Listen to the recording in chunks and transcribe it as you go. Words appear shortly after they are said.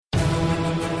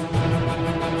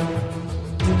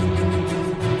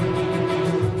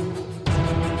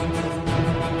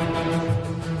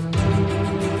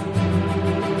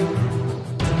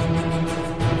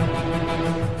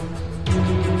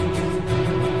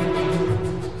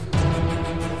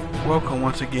Welcome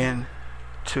once again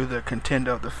to the Contender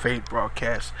of the Faith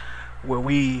broadcast, where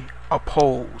we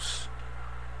oppose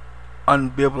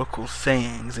unbiblical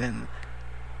sayings and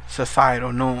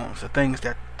societal norms, the things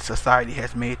that society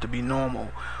has made to be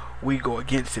normal. We go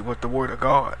against it with the Word of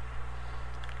God.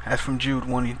 That's from Jude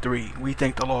 1 and 3. We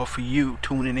thank the Lord for you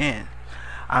tuning in.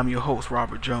 I'm your host,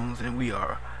 Robert Jones, and we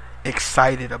are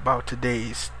excited about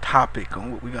today's topic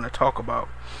on what we're going to talk about.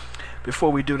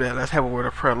 Before we do that, let's have a word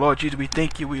of prayer. Lord Jesus, we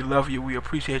thank you, we love you, we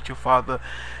appreciate you, Father,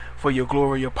 for your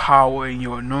glory, your power, and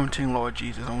your anointing, Lord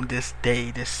Jesus, on this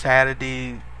day, this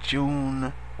Saturday,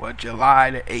 July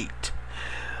the 8th.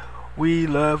 We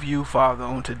love you, Father,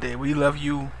 on today. We love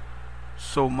you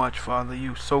so much, Father.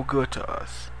 You're so good to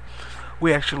us.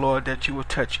 We ask you, Lord, that you will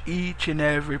touch each and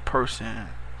every person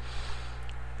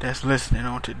that's listening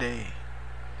on today,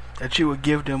 that you will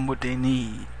give them what they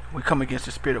need. We come against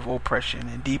the spirit of oppression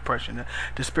and depression,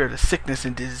 the spirit of sickness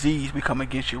and disease. We come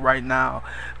against you right now.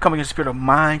 Come against the spirit of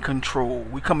mind control.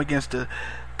 We come against the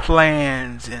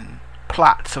plans and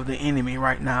plots of the enemy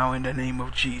right now in the name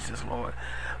of Jesus, Lord.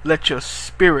 Let your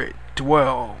spirit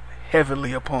dwell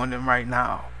heavily upon them right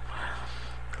now.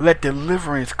 Let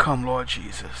deliverance come, Lord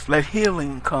Jesus. Let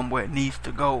healing come where it needs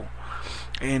to go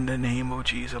in the name of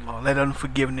Jesus, Lord. Let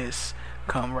unforgiveness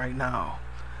come right now.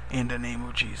 In the name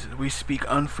of Jesus, we speak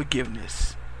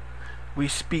unforgiveness. We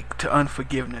speak to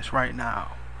unforgiveness right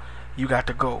now. You got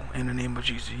to go in the name of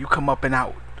Jesus. You come up and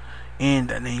out in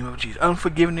the name of Jesus.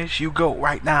 Unforgiveness, you go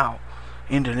right now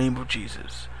in the name of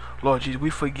Jesus. Lord Jesus, we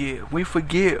forgive. We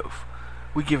forgive.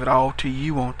 We give it all to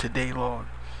you on today, Lord.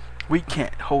 We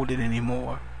can't hold it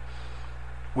anymore.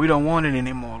 We don't want it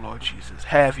anymore, Lord Jesus.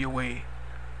 Have your way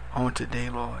on today,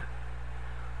 Lord.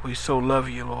 We so love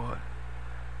you, Lord.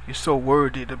 You're so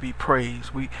worthy to be praised.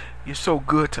 You're so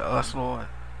good to us, Lord.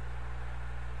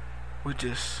 We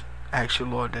just ask you,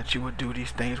 Lord, that you would do these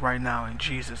things right now. In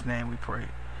Jesus' name we pray.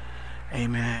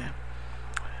 Amen.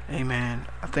 Amen.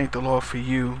 I thank the Lord for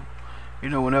you. You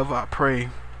know, whenever I pray,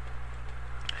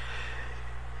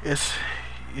 it's,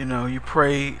 you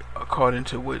pray according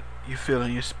to what you feel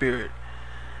in your spirit.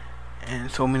 And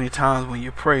so many times when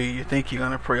you pray, you think you're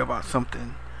going to pray about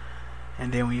something.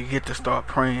 And then when you get to start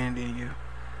praying, then you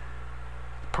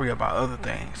pray about other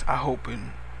things. I hope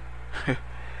and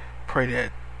pray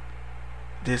that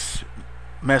this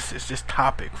message, this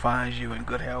topic, finds you in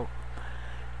good health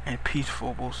and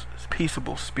peaceable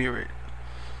spirit.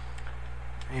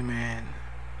 Amen.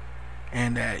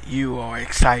 And that you are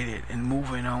excited and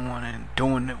moving on and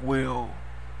doing the will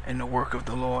and the work of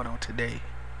the Lord on today.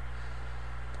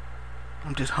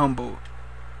 I'm just humbled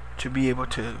to be able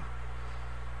to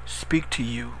speak to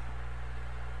you.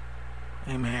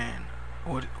 Amen.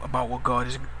 About what God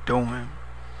is doing.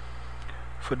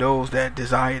 For those that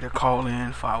desire to call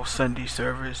in for our Sunday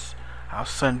service, our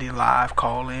Sunday live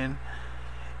call in,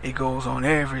 it goes on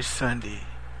every Sunday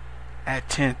at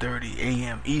 10:30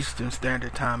 a.m. Eastern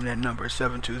Standard Time. And that number is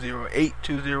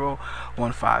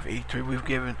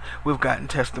 720-820-1583. We've gotten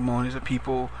testimonies of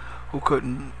people who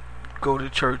couldn't go to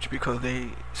church because their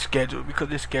schedule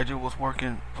was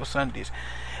working for Sundays.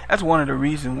 That's one of the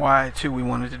reasons why too we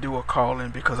wanted to do a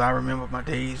call-in, because I remember my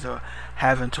days of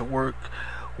having to work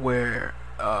where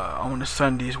on the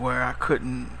Sundays where I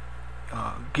couldn't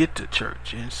get to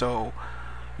church, and so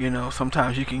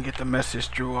sometimes you can get the message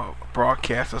through a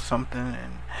broadcast or something,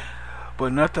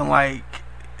 but nothing like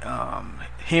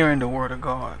hearing the Word of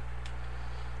God.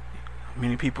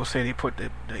 Many people say they put the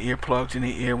earplugs in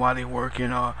their ear while they're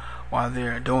working or while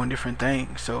they're doing different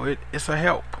things, so it's a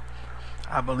help.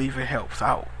 I believe it helps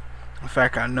out. In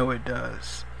fact, I know it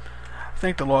does.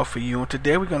 Thank the Lord for you. And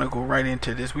today we're going to go right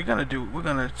into this. We're going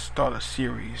to start a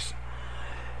series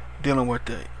dealing with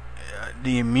the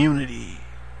immunity,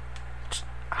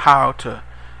 how to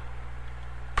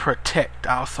protect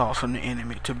ourselves from the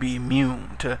enemy, to be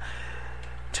immune, to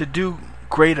do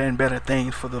greater and better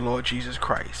things for the Lord Jesus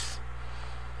Christ.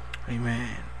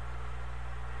 Amen.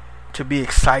 To be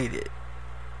excited.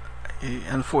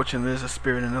 Unfortunately, there's a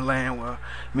spirit in the land where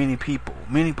many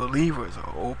believers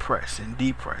are oppressed and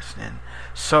depressed and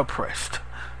suppressed.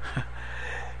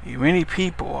 Many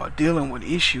people are dealing with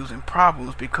issues and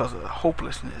problems because of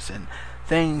hopelessness and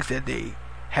things that they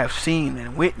have seen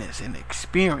and witnessed and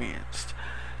experienced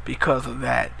because of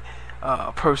that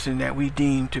person that we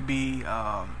deem to be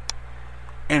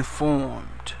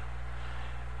informed,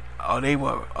 or they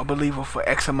were a believer for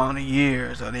X amount of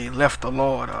years, or they left the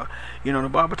Lord, or the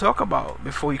Bible talk about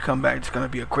before you come back, it's going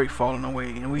to be a great falling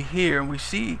away. And we hear and we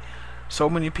see so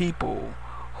many people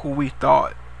who we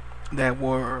thought that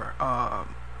were,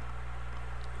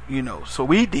 so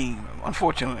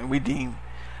unfortunately, we deem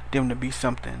them to be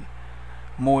something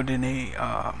more than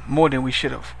we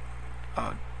should have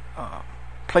uh, uh,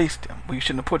 placed them. We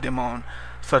shouldn't have put them on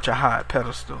such a high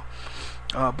pedestal.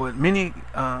 But many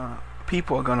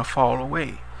people are gonna fall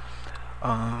away,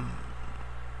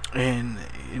 and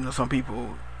some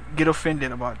people get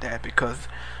offended about that because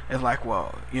it's like,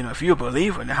 well, if you're a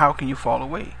believer, then how can you fall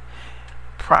away?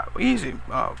 Easy,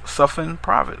 suffering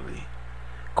privately,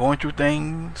 going through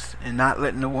things and not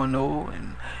letting no one know,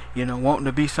 and wanting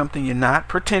to be something you're not,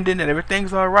 pretending that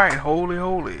everything's all right,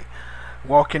 holy,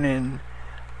 walking in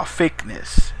a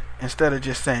fakeness instead of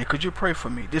just saying, could you pray for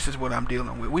me? This is what I'm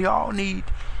dealing with. We all need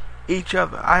each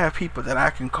other. I have people that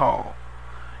I can call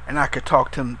and I could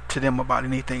talk to them about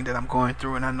anything that I'm going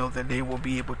through, and I know that they will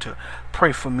be able to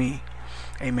pray for me.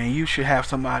 Amen. You should have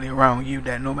somebody around you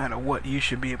that no matter what, you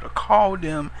should be able to call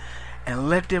them and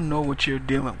let them know what you're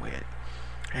dealing with.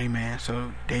 Amen.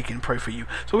 So they can pray for you.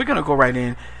 So we're going to go right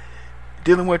in,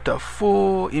 dealing with the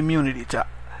full immunity, to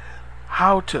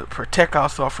how to protect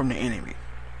ourselves from the enemy.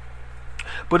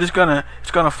 But it's gonna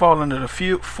fall under the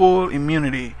full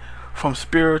immunity from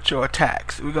spiritual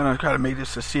attacks. We're gonna try to make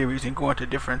this a series and go into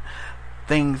different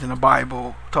things in the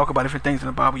Bible, talk about different things in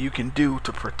the Bible you can do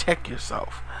to protect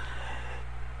yourself.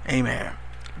 Amen.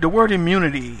 The word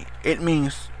immunity, it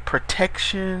means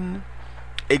protection,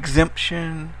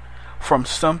 exemption from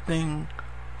something,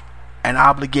 an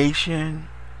obligation,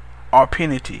 or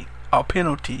penalty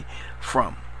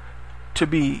from,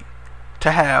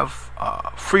 to have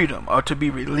freedom, or to be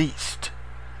released.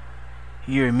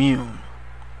 You're immune.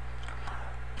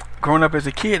 Growing up as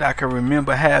a kid, I can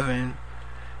remember having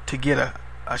to get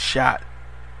a shot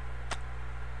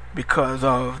because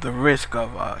of the risk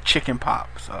of chicken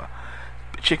pox,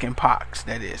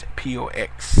 that is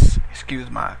POX, excuse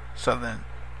my southern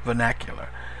vernacular,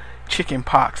 chicken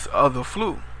pox or the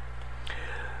flu.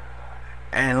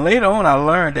 And later on I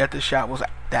learned that the shot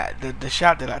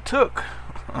that I took,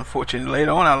 unfortunately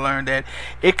later on I learned that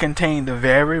it contained the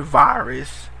very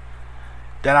virus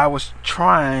that I was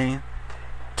trying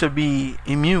to be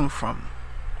immune from.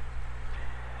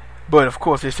 But of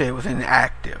course they say it was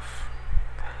inactive.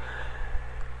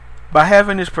 By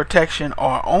having this protection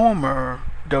or armor,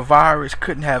 the virus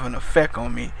couldn't have an effect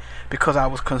on me because I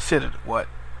was considered what?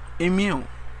 Immune.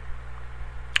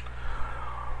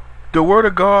 The word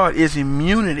of God is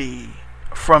immunity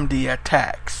from the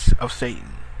attacks of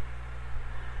Satan.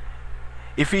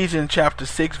 Ephesians chapter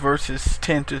 6 verses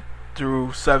 10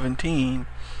 through 17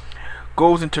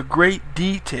 goes into great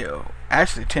detail,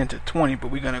 actually 10 to 20,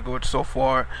 but we're going to go so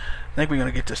far. I think we're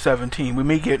going to get to 17. We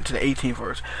may get into the 18th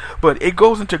verse. But it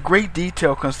goes into great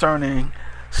detail concerning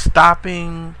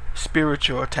stopping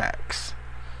spiritual attacks.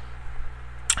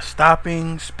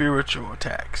 Stopping spiritual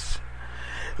attacks.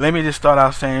 Let me just start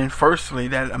out saying, firstly,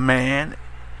 that a man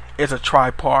is a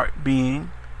tripart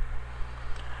being.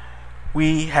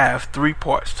 We have three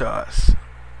parts to us.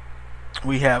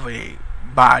 We have a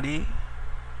body,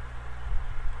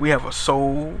 we have a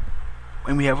soul,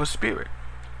 and we have a spirit.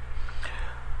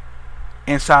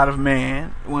 Inside of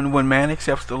man, when man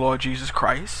accepts the Lord Jesus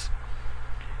Christ,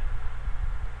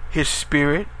 his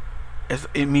spirit is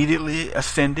immediately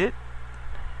ascended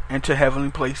into heavenly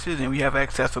places, and we have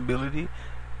accessibility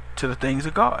to the things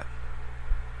of God.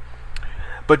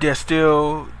 But there's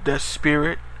still the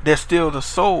spirit, there's still the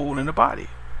soul in the body.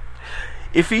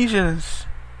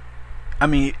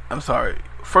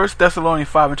 First Thessalonians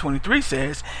 5:23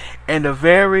 says, and the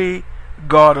very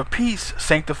God of peace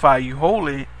sanctify you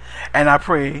wholly, and I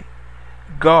pray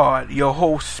God your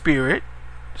whole spirit,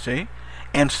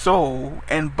 and soul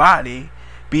and body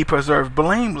be preserved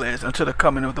blameless until the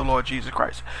coming of the Lord Jesus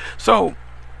Christ. So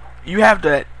you have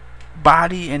that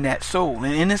body and that soul,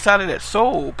 and inside of that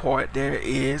soul part there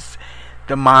is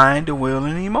the mind, the will,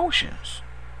 and the emotions.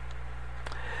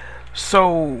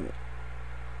 So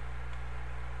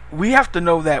we have to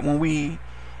know that when we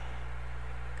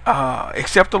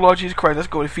accept the Lord Jesus Christ, let's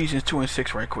go to Ephesians 2 and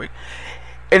 6 right quick.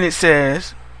 And it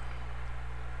says,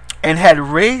 and had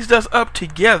raised us up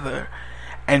together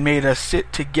and made us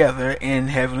sit together in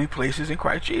heavenly places in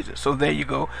Christ Jesus. So there you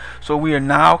go. So we are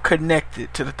now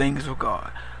connected to the things of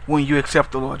God when you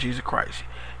accept the Lord Jesus Christ.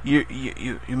 You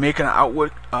make an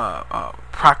outward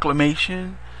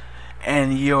proclamation,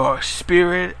 and your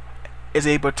spirit is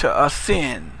able to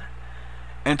ascend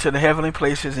into the heavenly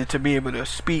places, and to be able to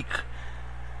speak,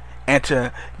 and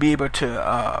to be able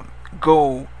to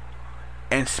go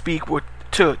and speak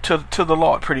to the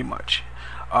Lord, pretty much.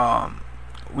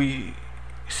 We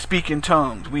speak in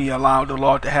tongues. We allow the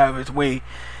Lord to have his way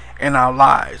in our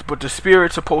lives. But the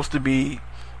spirit's supposed to be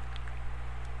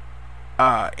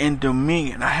in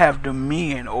dominion. I have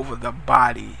dominion over the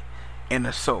body and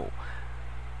the soul.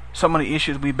 some of the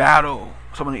issues we battle,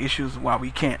 some of the issues why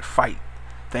we can't fight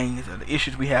things, or the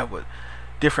issues we have with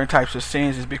different types of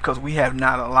sins, is because we have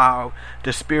not allowed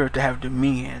the Spirit to have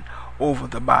dominion over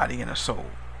the body and the soul.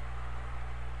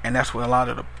 And that's where a lot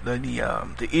of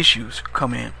the issues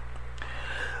come in.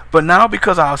 But now,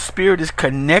 because our spirit is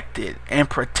connected and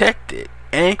protected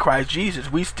in Christ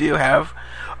Jesus, we still have,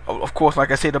 of course,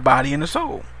 like I said, the body and the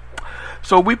soul.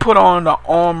 So we put on the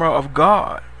armor of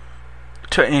God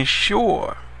to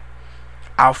ensure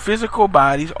our physical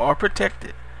bodies are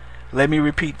protected. Let me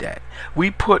repeat that.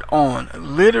 We put on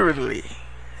literally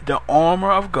the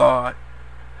armor of God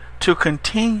to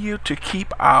continue to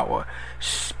keep our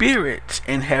spirits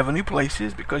in heavenly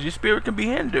places, because your spirit can be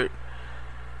hindered.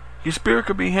 Your spirit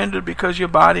could be hindered because your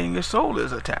body and your soul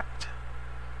is attacked.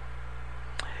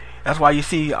 That's why you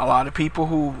see a lot of people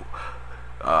who,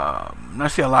 I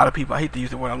say a lot of people, I hate to use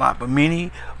the word a lot, but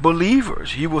many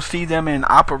believers, you will see them in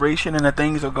operation in the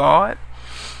things of God,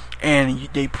 and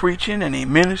they preaching and they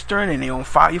ministering and they on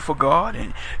fire for God,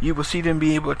 and you will see them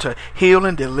be able to heal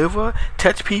and deliver,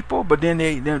 touch people, but then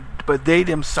they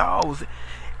themselves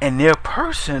and their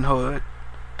personhood,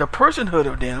 the personhood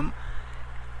of them,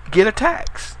 get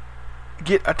attacked.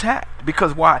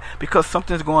 Because why? Because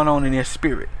something's going on in their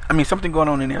spirit. Something going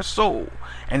on in their soul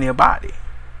and their body.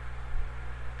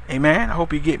 Amen. I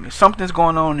hope you get me. Something's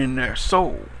going on in their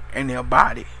soul and their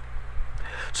body.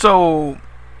 So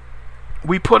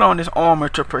we put on this armor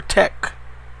to protect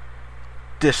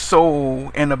this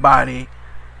soul and the body,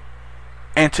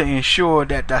 and to ensure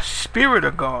that the Spirit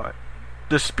of God,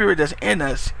 the Spirit that's in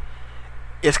us,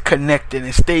 is connected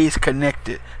and stays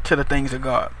connected to the things of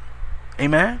God.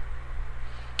 Amen.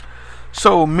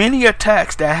 So many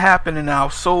attacks that happen in our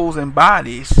souls and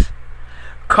bodies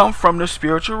come from the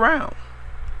spiritual realm.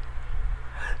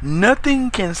 Nothing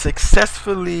can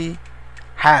successfully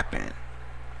happen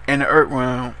in the earth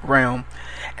realm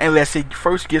unless it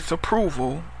first gets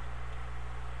approval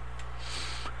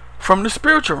from the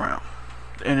spiritual realm.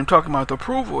 And I'm talking about the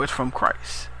approval is from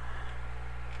Christ.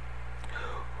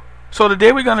 So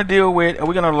today we're going to deal with, and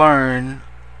we're going to learn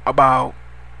about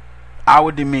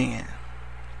our dominion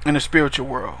in the spiritual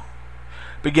world,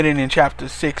 beginning in chapter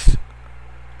 6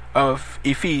 of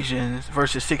Ephesians,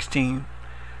 verses 16.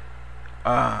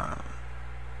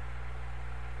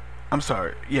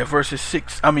 Verses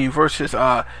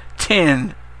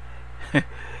 10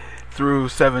 through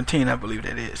 17, I believe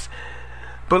that is.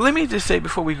 But let me just say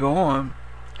before we go on,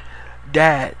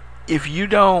 that if you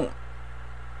don't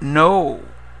know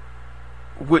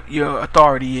what your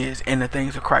authority is in the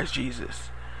things of Christ Jesus,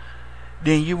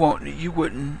 then you won't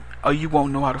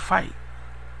know how to fight.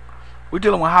 We're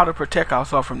dealing with how to protect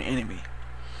ourselves from the enemy.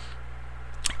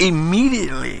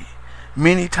 Immediately,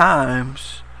 many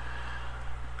times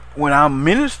when I'm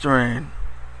ministering,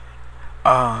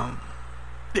 the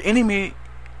enemy,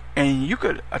 and you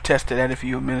could attest to that if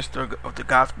you're a minister of the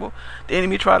gospel, the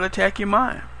enemy try to attack your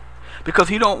mind, because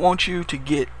he don't want you to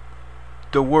get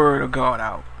the word of God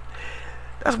out.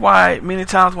 That's why many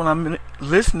times when I'm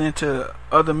listening to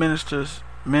other minister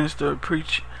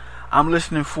preach, I'm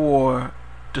listening for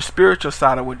the spiritual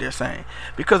side of what they're saying,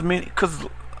 because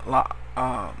lots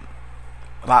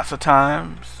of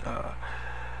times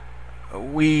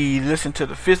we listen to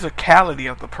the physicality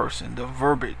of the person, the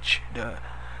verbiage, the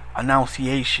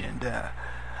enunciation, the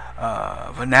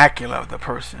vernacular of the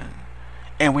person,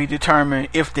 and we determine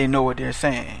if they know what they're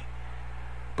saying.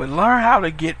 But learn how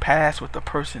to get past what the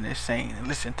person is saying and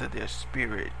listen to their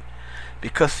spirit,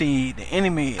 because see, the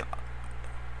enemy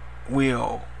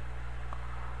will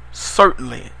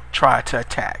certainly try to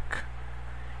attack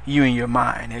you in your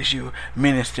mind as you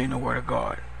minister in the word of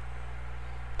God.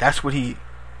 That's what he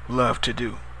loves to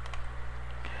do.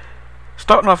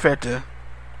 Starting off at the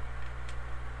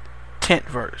 10th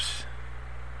verse.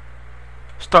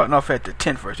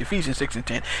 Ephesians 6 and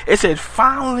 10. It said,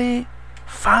 finally,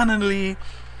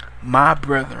 my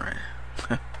brethren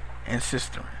and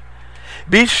sisters,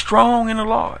 be strong in the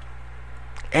Lord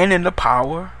and in the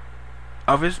power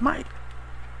of his might.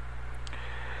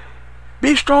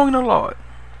 Be strong in the Lord.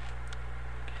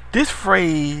 This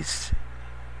phrase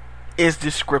is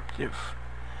descriptive.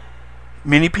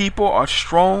 Many people are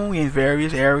strong in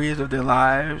various areas of their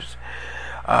lives.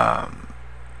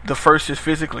 The first is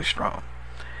physically strong.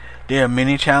 There are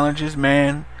many challenges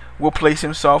man will place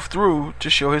himself through to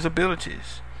show his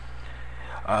abilities.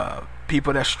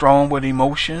 People that's strong with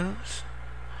emotions.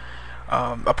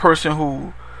 A person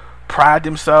who pride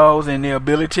themselves in their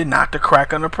ability not to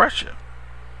crack under pressure.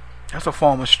 That's a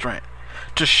form of strength.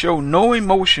 To show no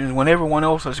emotions when everyone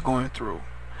else is going through.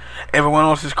 Everyone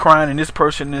else is crying and this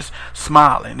person is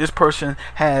smiling. This person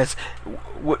has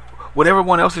what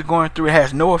everyone else is going through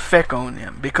has no effect on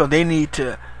them, because they need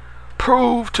to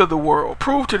prove to the world,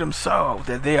 prove to themselves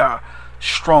that they are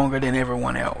stronger than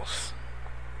everyone else.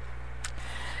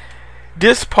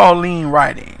 This Pauline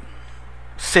writing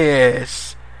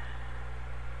says,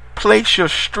 place your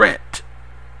strength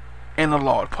in the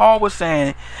Lord. Paul was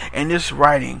saying in this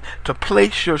writing to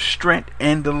place your strength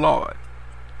in the Lord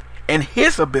and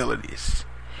His abilities,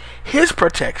 His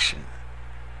protection.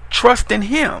 Trust in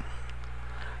Him.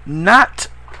 Not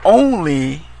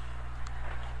only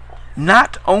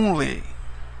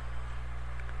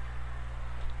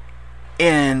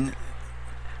in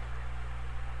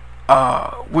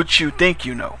what you think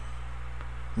you know.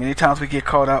 Many times we get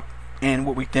caught up in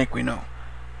what we think we know,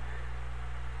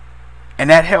 and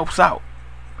that helps out.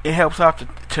 It helps out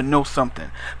to know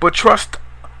something, but trust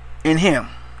in Him.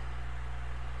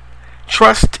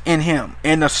 Trust in Him,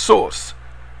 in the source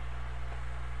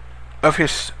of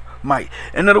His might.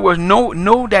 In other words,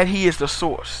 know that He is the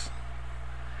source.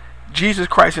 Jesus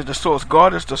Christ is the source.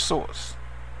 God is the source.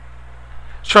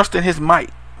 Trust in His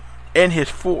might and His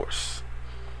force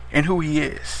and who He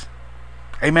is.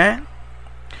 Amen.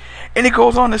 And it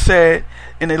goes on to say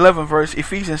in the 11th verse,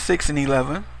 Ephesians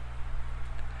 6:11,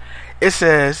 it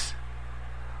says,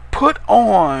 put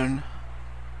on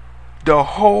the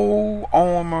whole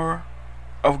armor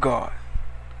of God.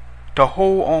 The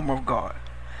whole armor of God,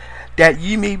 that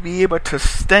ye may be able to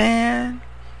stand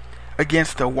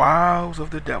against the wiles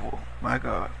of the devil. My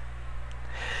God.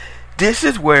 This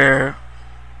is where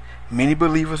many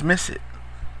believers miss it.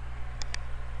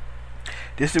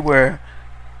 This is where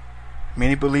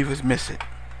many believers miss it.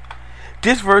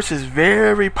 This verse is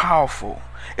very powerful.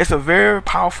 It's a very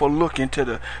powerful look into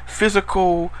the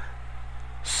physical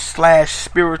 /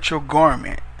 spiritual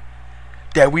garment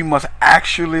that we must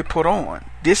actually put on.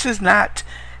 This is not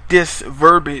this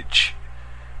verbiage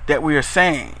that we are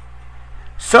saying.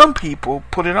 Some people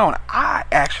put it on. I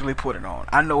actually put it on.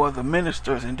 I know other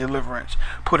ministers in deliverance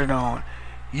put it on.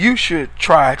 You should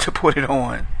try to put it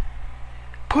on.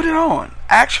 Put it on.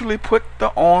 Actually put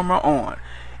the armor on.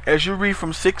 As you read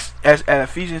from 6 at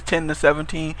Ephesians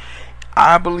 10:17,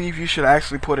 I believe you should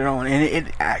actually put it on, and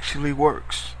it actually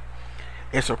works.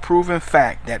 It's a proven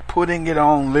fact that putting it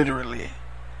on literally,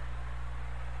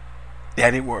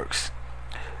 that it works.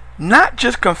 Not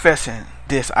just confessing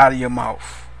this out of your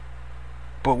mouth,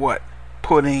 but what?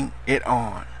 Putting it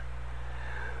on.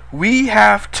 We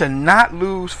have to not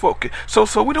lose focus. So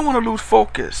we don't want to lose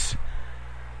focus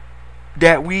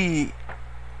that we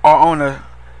are on a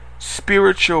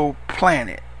spiritual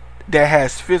planet that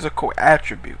has physical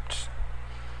attributes.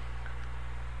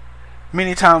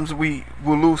 Many times we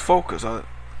will lose focus, or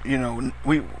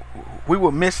we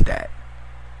will miss that.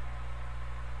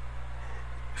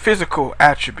 Physical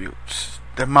attributes,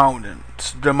 the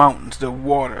mountains, the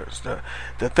waters,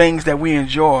 the things that we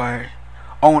enjoy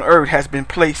on earth has been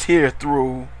placed here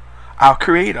through our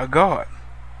Creator, God,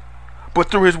 but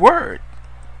through His Word.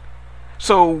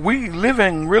 So we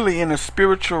living really in a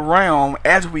spiritual realm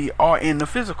as we are in the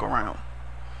physical realm,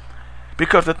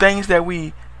 because the things that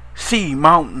we see,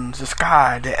 mountains, the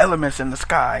sky, the elements in the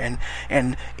sky,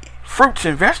 and fruits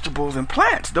and vegetables and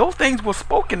plants, those things were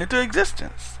spoken into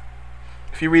existence,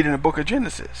 if you read in the book of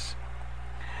Genesis.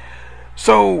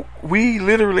 So we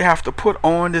literally have to put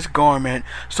on this garment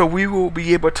so we will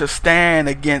be able to stand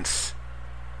against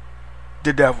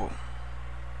the devil.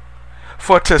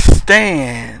 For to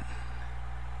stand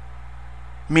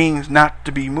means not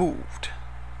to be moved.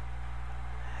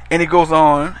 And it goes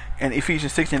on in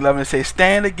Ephesians 6:11, it says,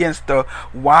 stand against the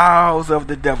wiles of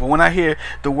the devil. When I hear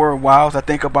the word wiles, I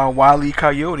think about Wile E.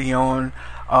 Coyote on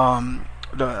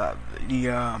the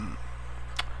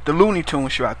Looney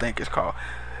Tunes show, I think it's called,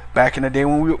 back in the day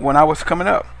when I was coming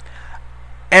up.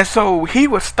 And so he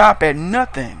would stop at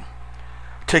nothing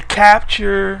to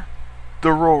capture the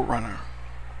roadrunner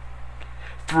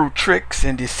through tricks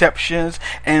and deceptions,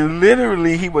 and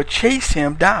literally he would chase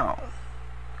him down.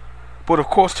 But of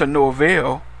course, to no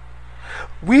avail.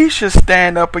 We should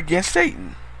stand up against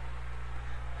Satan.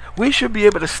 We should be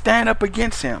able to stand up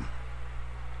against him.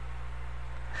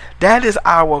 That is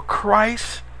our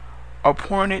Christ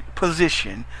appointed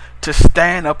position, to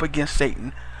stand up against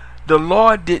Satan. The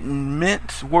Lord didn't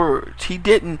mince words. He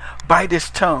didn't bite his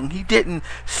tongue. He didn't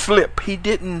slip. He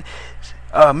didn't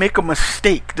make a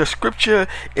mistake. The scripture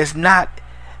is not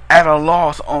at a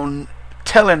loss on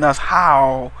telling us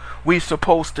how we're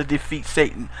supposed to defeat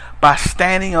Satan, by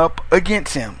standing up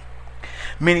against him.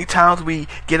 Many times we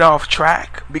get off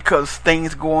track because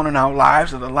things go on in our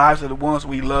lives, or the lives of the ones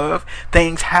we love.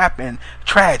 Things happen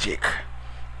tragic,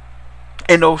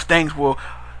 and those things will,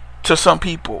 to some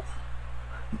people,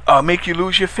 make you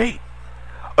lose your faith,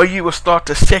 or you will start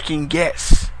to second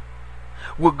guess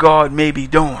what God may be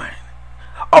doing.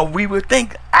 Or we would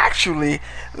think, actually,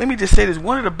 let me just say this,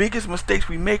 one of the biggest mistakes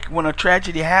we make when a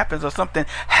tragedy happens or something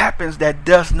happens that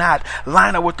does not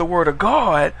line up with the word of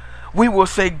God, we will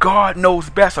say God knows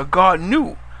best or God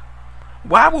knew.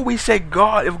 Why would we say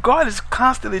God? If God is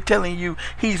constantly telling you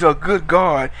he's a good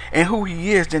God and who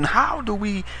he is, then how do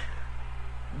we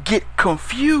get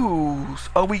confused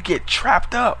or we get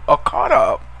trapped up or caught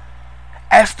up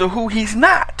as to who he's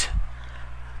not?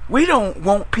 We don't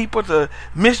want people to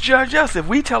misjudge us. If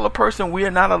we tell a person we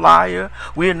are not a liar,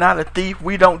 we are not a thief,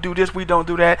 we don't do this, we don't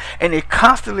do that, and they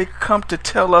constantly come to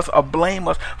tell us or blame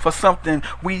us for something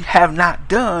we have not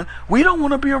done, we don't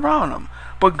want to be around them.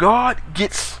 But God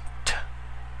gets,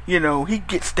 he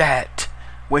gets that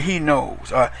where he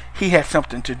knows he has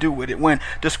something to do with it. When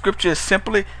the scripture is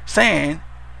simply saying,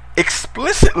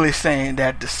 explicitly saying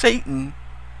that the Satan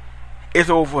is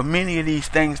over many of these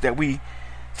things that we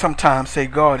sometimes say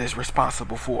God is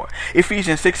responsible for.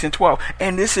 Ephesians 6:12,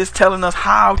 and this is telling us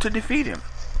how to defeat him.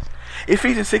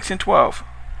 Ephesians 6:12.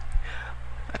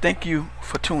 I thank you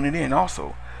for tuning in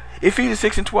also. Ephesians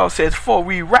 6:12 says, for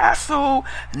we wrestle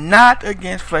not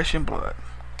against flesh and blood,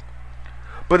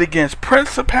 but against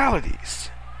principalities,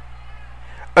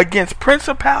 against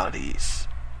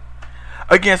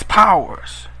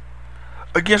powers,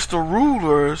 against the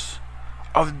rulers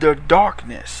of the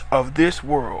darkness of this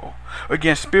world,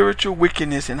 against spiritual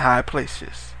wickedness in high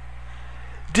places.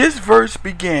 This verse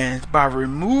begins by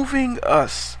removing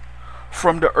us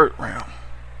from the earth realm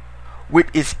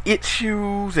with its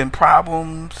issues and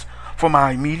problems from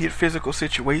our immediate physical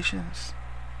situations,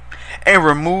 and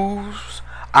removes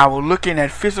our looking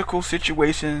at physical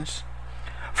situations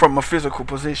from a physical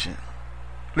position.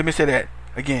 Let me say that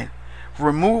again.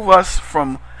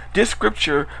 This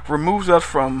scripture removes us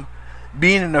from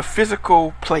being in a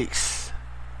physical place,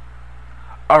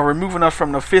 or removing us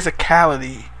from the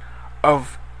physicality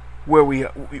of where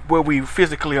we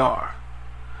physically are.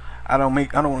 I don't want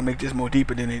to make this more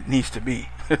deeper than it needs to be.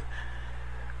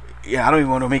 Yeah, I don't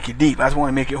even want to make it deep. I just want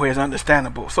to make it where it's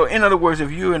understandable. So in other words,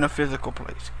 if you're in a physical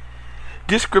place,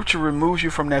 this scripture removes you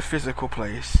from that physical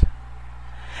place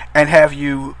and have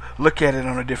you look at it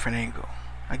on a different angle.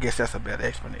 I guess that's a better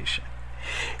explanation.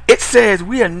 It says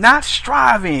we are not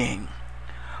striving,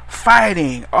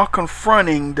 fighting, or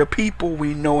confronting the people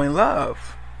we know and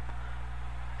love,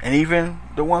 and even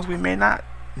the ones we may not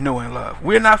know and love.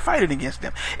 We're not fighting against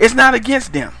them. It's not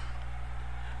against them.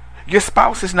 Your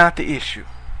spouse is not the issue,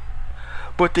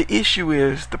 but the issue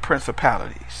is the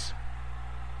principalities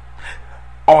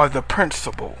or the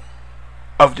principle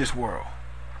of this world,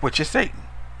 which is Satan.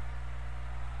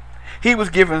 He was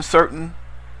given certain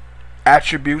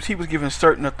attributes. He was given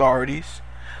certain authorities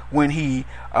when he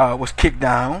was kicked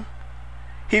down.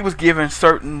 He was given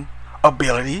certain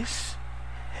abilities.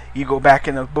 You go back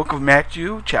in the book of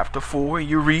Matthew chapter 4 and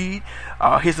you read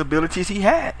his abilities he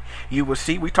had. You will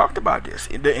see, we talked about this,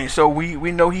 and so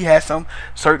we know he has some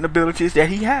certain abilities that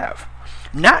he have.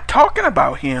 Not talking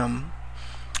about him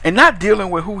and not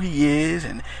dealing with who he is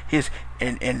and his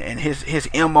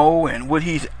MO and what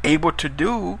he's able to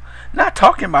do. Not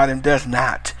talking about him does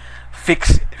not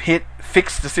fix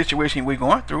the situation we're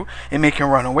going through and make him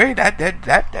run away. That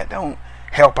don't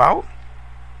help out.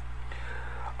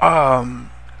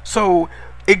 So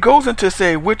it goes into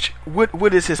say what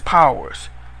is his powers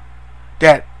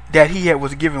that he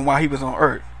was given while he was on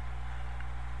earth.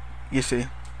 You see,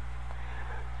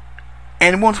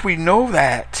 and once we know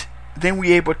that, then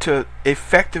we're able to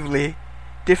effectively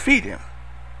defeat him.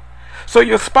 So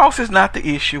your spouse is not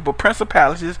the issue, but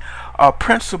principalities are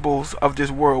principles of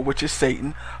this world, which is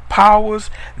Satan. Powers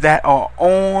that are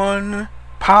on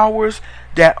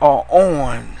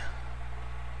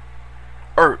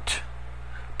earth,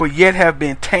 but yet have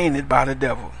been tainted by the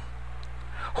devil,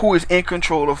 who is in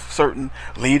control of certain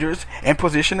leaders and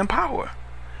position and power.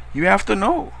 You have to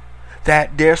know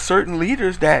that there are certain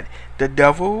leaders that the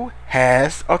devil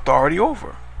has authority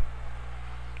over,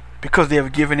 because they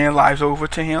have given their lives over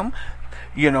to him.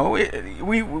 We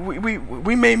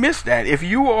may miss that. If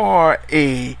you are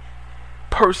a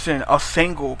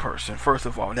single person, first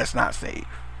of all, that's not saved.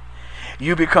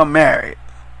 You become married,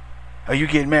 or you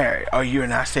get married, or you're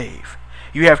not saved.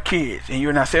 You have kids, and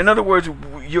you're not saved. In other words,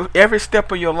 every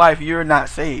step of your life, you're not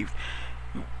saved.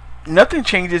 Nothing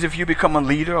changes if you become a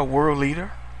leader, a world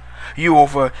leader. You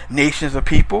over nations of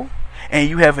people, and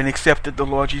you haven't accepted the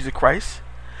Lord Jesus Christ.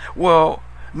 Well,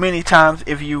 many times,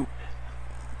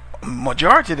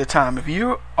 majority of the time, if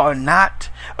you are not,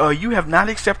 you have not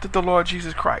accepted the Lord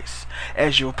Jesus Christ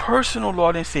as your personal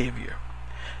Lord and Savior,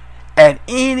 At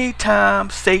any time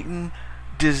Satan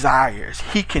desires,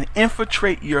 he can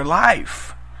infiltrate your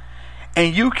life,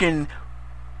 and you can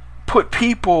put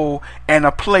people in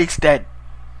a place that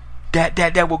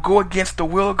will go against the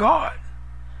will of God.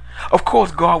 Of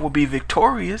course, God will be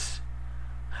victorious.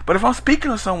 But if I'm speaking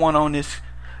to someone on this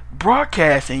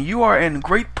broadcast and you are in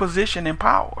great position and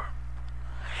power,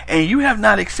 and you have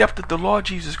not accepted the Lord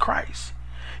Jesus Christ,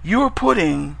 you are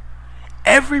putting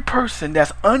every person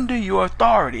that's under your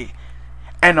authority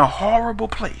in a horrible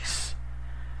place.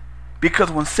 Because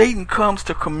when Satan comes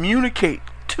to communicate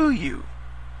to you,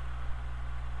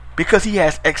 because he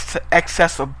has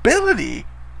accessibility,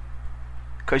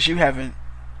 because you haven't,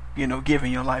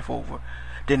 given your life over,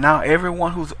 then now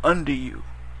everyone who's under you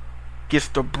gets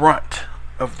the brunt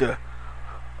of the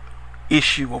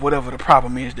issue or whatever the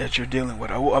problem is that you're dealing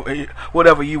with, or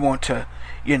whatever you want to,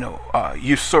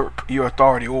 usurp your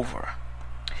authority over.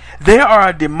 There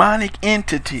are demonic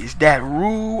entities that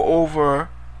rule over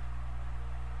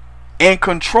and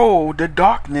control the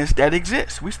darkness that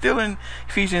exists. We're still in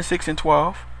Ephesians 6 and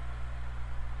 12.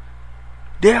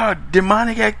 There are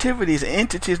demonic activities and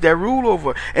entities that rule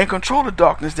over and control the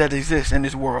darkness that exists in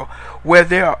this world, where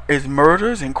there is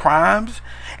murders and crimes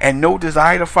and no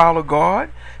desire to follow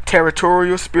God.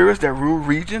 Territorial spirits that rule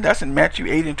region. That's in Matthew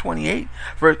 8 and 28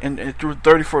 and through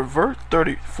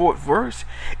 34th verse.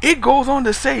 It goes on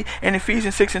to say in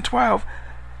Ephesians 6 and 12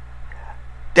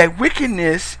 that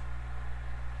wickedness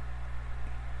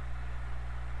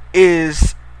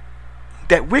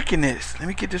let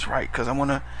me get this right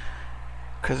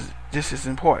because this is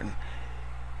important.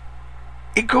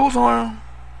 It goes on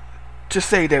to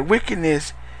say that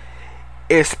wickedness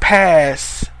is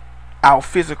past our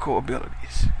physical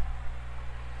abilities.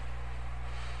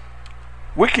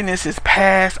 Wickedness is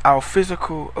past our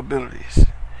physical abilities.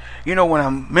 When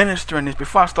I'm ministering this,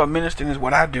 before I start ministering this,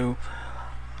 what I do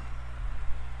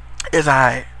is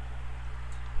I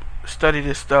study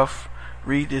this stuff,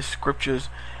 read these scriptures,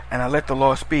 and I let the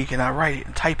Lord speak, and I write it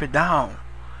and type it down.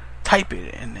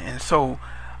 And so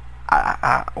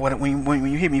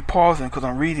when you hear me pausing, because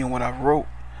I'm reading what I wrote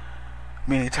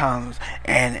many times,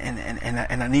 and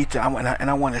I need to,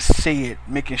 I want to say it,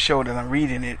 making sure that I'm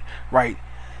reading it right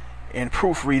and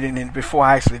proofreading it before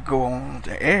I actually go on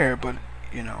the air. But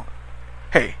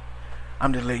hey,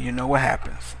 I'm just letting you know what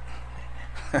happens.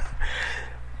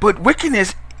 But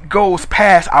wickedness goes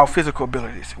past our physical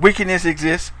abilities. Wickedness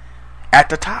exists at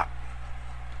the top.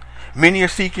 Many are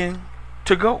seeking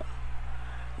to go.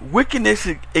 Wickedness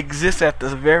exists at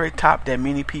the very top that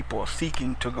many people are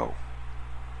seeking to go.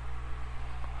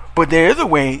 But there is a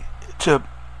way to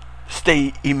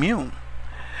stay immune.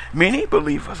 Many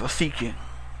believers are seeking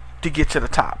to get to the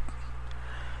top.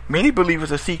 Many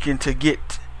believers are seeking to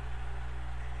get,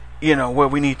 where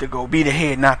we need to go, be the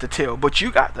head, not the tail. But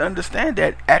you got to understand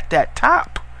that at that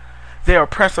top, there are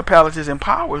principalities and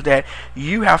powers that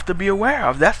you have to be aware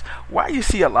of. That's why you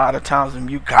see a lot of times when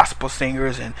you gospel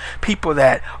singers and people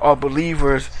that are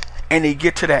believers, and they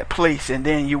get to that place, and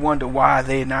then you wonder why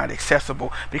they're not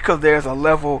accessible, because there's a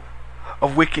level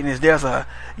of wickedness. There's a,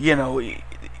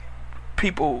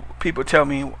 people tell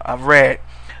me, I've read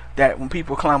that when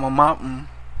people climb a mountain,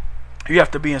 you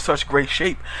have to be in such great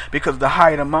shape, because the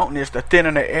higher the mountain is, the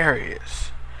thinner the area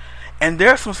is. And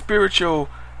there's some spiritual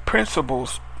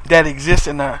principles that exist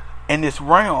in this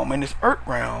realm, in this earth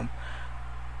realm,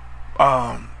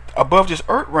 above this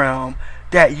earth realm,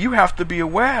 that you have to be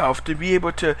aware of to be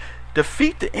able to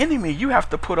defeat the enemy. You have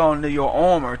to put on your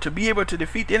armor. To be able to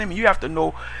defeat the enemy, you have to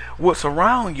know what's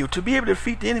around you. To be able to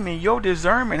defeat the enemy, your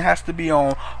discernment has to be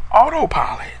on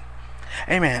autopilot.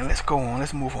 Amen. Let's go on.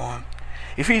 Let's move on.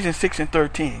 Ephesians 6 and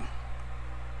 13.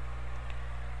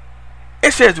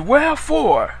 It says,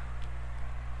 "Wherefore,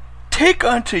 take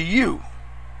unto you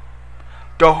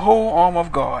the whole arm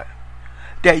of God,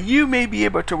 that you may be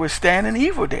able to withstand an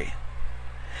evil day,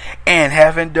 and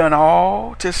having done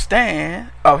all to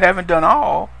stand."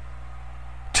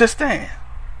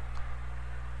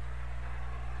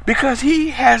 Because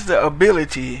he has the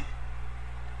ability,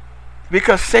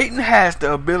 because Satan has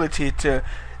the ability to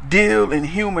deal in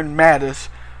human matters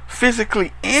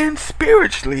physically and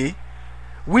spiritually.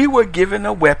 We were given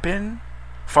a weapon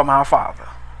from our Father.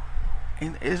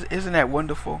 Isn't that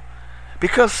wonderful?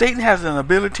 Because Satan has an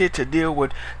ability to deal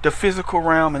with the physical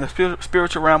realm and the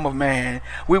spiritual realm of man,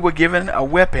 we were given a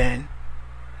weapon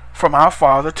from our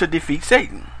Father to defeat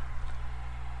Satan.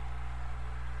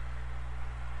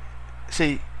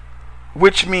 See,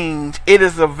 which means it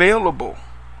is available.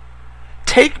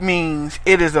 Take means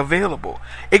it is available.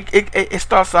 It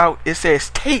starts out, it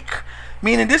says take,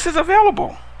 meaning this is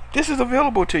available. This is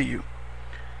available to you.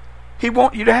 He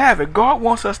wants you to have it. God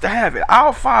wants us to have it.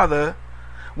 Our Father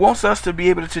wants us to be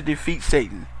able to defeat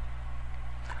Satan.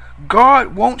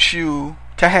 God wants you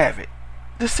to have it.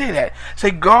 Just say that.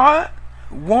 Say, God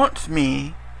wants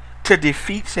me to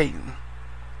defeat Satan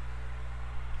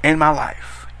in my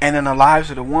life and in the lives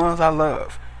of the ones I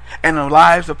love and the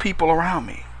lives of people around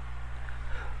me.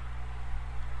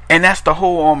 And that's the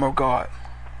whole armor of God.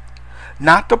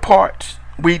 Not the parts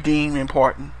we deem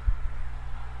important.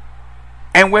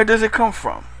 And where does it come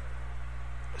from?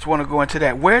 I just want to go into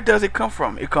that. Where does it come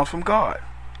from? It comes from God.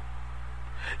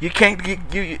 You can't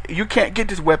get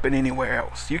this weapon anywhere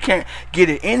else. You can't get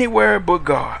it anywhere but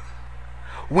God.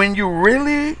 When you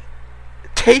really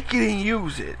take it and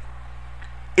use it,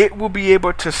 it will be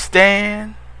able to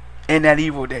stand in that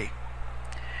evil day.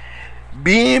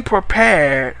 Being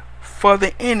prepared for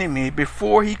the enemy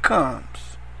before he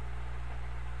comes.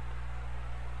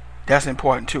 That's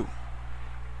important too.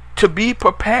 To be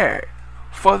prepared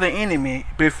for the enemy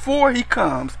before he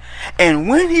comes, and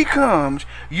when he comes,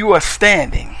 you are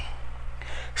standing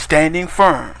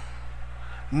firm.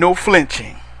 No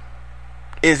flinching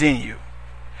is in you.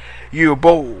 You're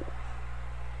bold.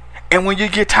 And when you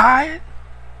get tired,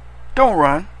 don't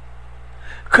run.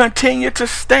 Continue to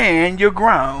stand your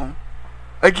ground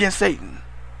against Satan.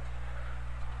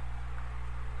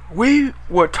 We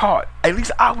were taught, at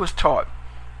least I was taught,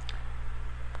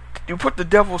 you put the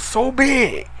devil so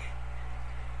big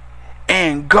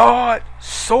and God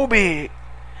so big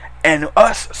and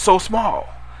us so small.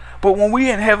 But when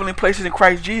we in heavenly places in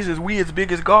Christ Jesus, we as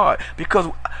big as God, because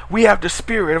we have the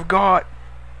Spirit of God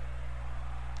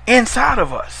inside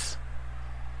of us.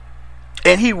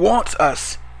 And he wants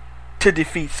us to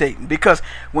defeat Satan. Because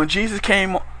when Jesus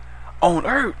came on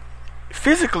earth,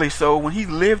 physically so, when he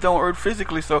lived on earth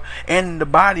physically so, in the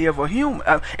body of a human,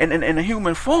 in a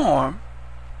human form,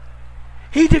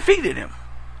 he defeated him.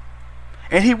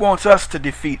 And he wants us to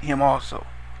defeat him also.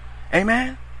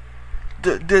 Amen?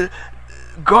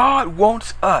 God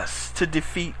wants us to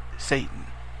defeat Satan.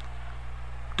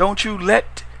 Don't you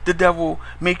let the devil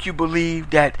make you believe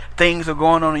that things are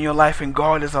going on in your life and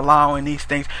God is allowing these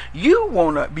things. You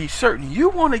want to be certain. You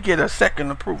want to get a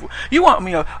second approval. You want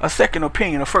me a second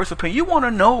opinion, a first opinion. You want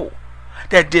to know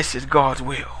that this is God's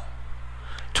will.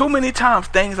 Too many times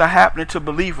things are happening to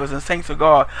believers and saints of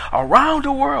God around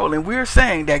the world, and we're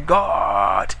saying that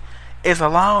God is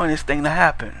allowing this thing to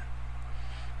happen.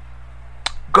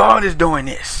 God is doing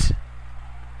this.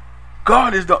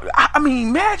 God is doing. I mean,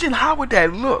 imagine how would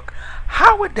that look?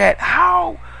 How would that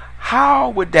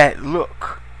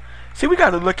look? See, we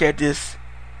got to look at this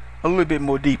a little bit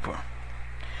more deeper.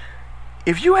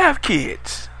 If you have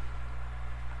kids,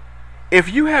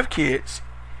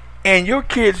 and your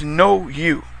kids know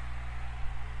you,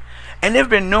 and they've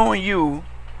been knowing you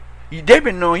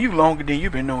longer than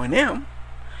you've been knowing them,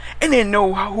 and they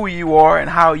know who you are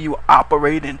and how you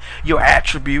operate and your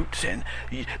attributes and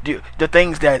the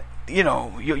things that,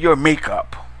 your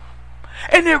makeup,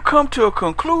 and they'll come to a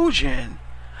conclusion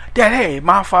that, hey,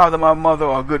 my father, my mother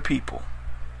are good people.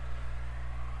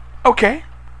 Okay.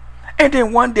 And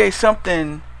then one day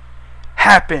something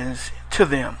happens to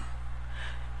them.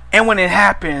 And when it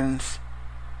happens,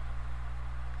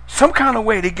 some kind of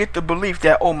way they get the belief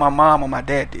that, oh, my mom or my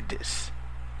dad did this.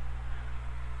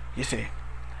 You see.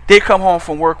 They come home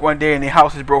from work one day and their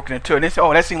house is broken into, and they say,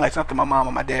 oh, that seems like something my mom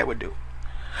or my dad would do.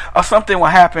 Or something will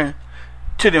happen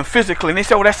to them physically, and they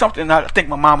say, oh, that's something I think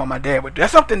my mom or my dad would do.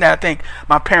 That's something that I think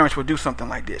my parents would do, something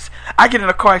like this. I get in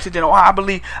a car accident, oh,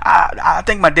 I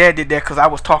think my dad did that because I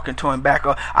was talking to him back,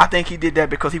 or I think he did that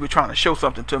because he was trying to show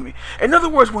something to me. In other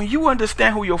words, when you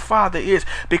understand who your father is,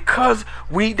 because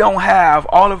we don't have,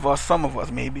 all of us, some of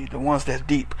us maybe, the ones that's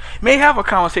deep, may have a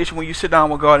conversation when you sit down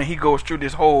with God and he goes through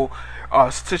this whole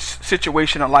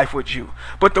situation of life with you.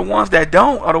 But the ones that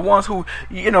don't are the ones who,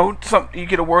 you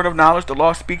get a word of knowledge, the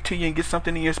Lord speak to you and get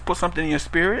something in put something in your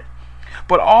spirit.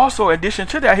 But also, in addition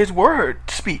to that, his word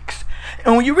speaks.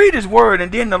 And when you read his word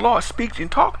and then the Lord speaks and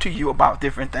talk to you about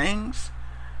different things,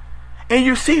 and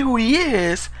you see who he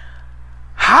is,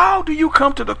 how do you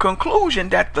come to the conclusion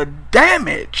that the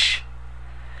damage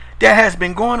that has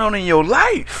been going on in your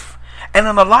life and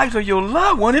in the lives of your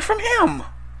loved one is from him?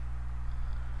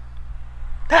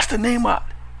 That's the name of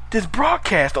this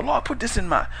broadcast. The Lord put this in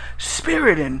my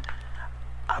spirit, and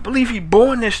I believe he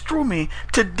born this through me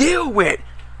to deal with.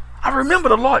 I remember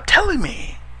the Lord telling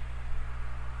me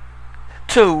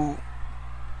to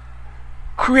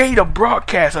create a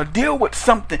broadcast or deal with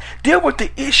something, deal with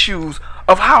the issues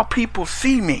of how people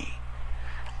see me.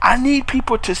 I need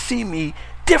people to see me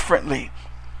differently.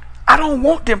 I don't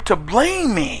want them to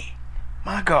blame me,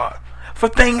 my God, for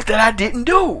things that I didn't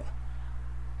do.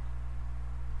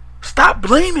 Stop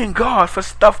blaming God for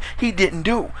stuff he didn't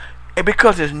do. And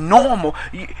because it's normal.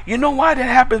 You know why that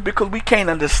happens? Because we can't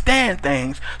understand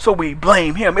things, so we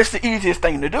blame him. It's the easiest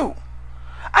thing to do.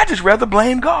 I just rather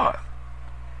blame God.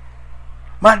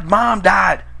 My mom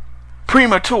died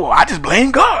premature. I just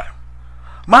blame God.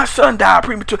 My son died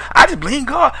premature. I just blame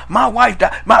God. My wife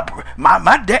died. My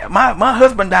dad, my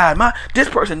husband died. This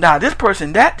person died. This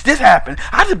person this happened.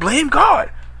 I just blame God.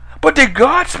 But did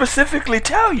God specifically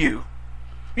tell you?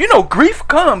 You know, grief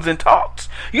comes and talks.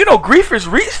 You know, grief is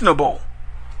reasonable.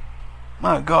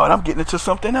 My God, I'm getting into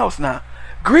something else now.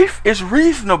 Grief is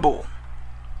reasonable.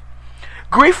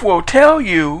 Grief will tell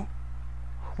you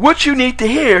what you need to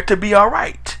hear to be all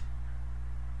right.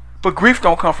 But grief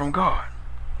don't come from God.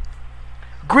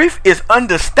 Grief is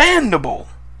understandable.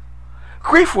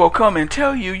 Grief will come and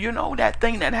tell you, you know, that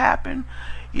thing that happened,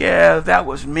 yeah, that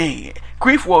was me.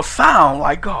 Grief will sound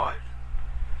like God.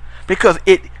 Because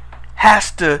it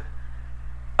has to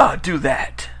do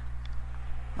that.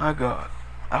 My God.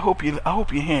 I hope you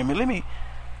hear me. Let me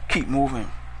keep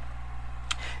moving.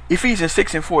 Ephesians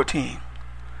 6:14.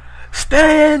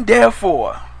 Stand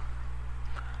therefore,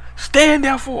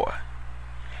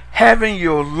 having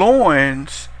your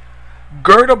loins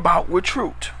girt about with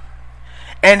truth,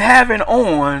 and having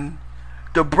on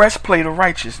the breastplate of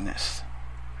righteousness.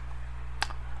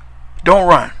 Don't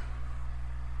run.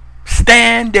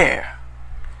 Stand there,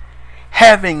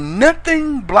 having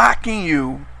nothing blocking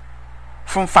you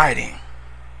from fighting.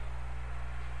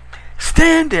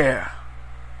 Stand there.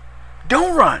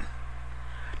 Don't run.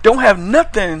 Don't have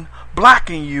nothing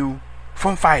blocking you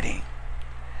from fighting.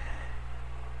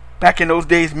 Back in those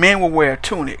days, men would wear a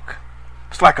tunic.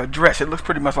 It's like a dress. It looks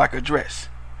pretty much like a dress.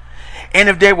 And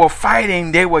if they were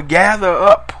fighting, they would gather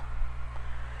up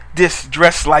this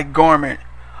dress-like garment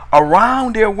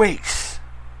around their waist.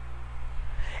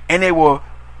 And they will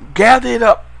gather it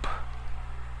up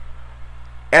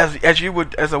as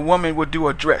a woman would do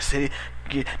a dress.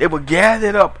 They would gather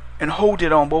it up and hold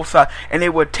it on both sides. And they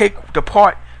would take the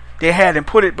part they had and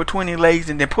put it between their legs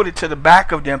and then put it to the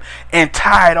back of them and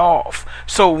tie it off.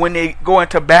 So when they go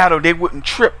into battle, they wouldn't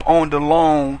trip on the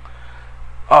long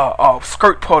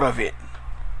skirt part of it.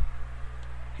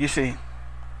 You see?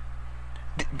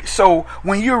 So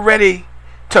when you're ready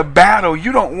to battle,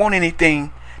 you don't want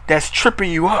anything that's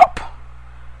tripping you up,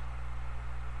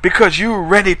 because you're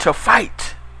ready to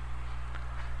fight.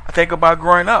 I think about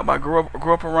growing up. I grew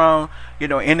up around,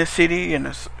 in the city, in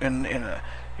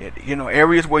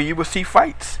areas where you would see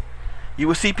fights. You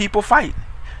would see people fight,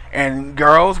 and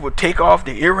girls would take off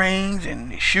their earrings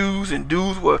and their shoes, and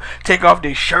dudes would take off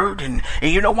their shirt, and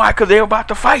you know why? Because they're about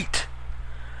to fight.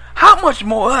 How much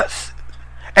more us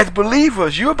as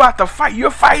believers? You're about to fight.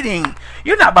 You're fighting.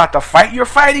 You're not about to fight. You're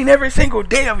fighting every single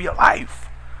day of your life.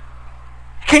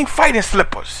 You can't fight in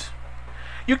slippers.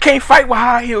 You can't fight with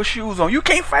high heel shoes on. You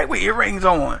can't fight with earrings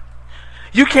on.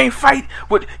 You can't fight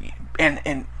with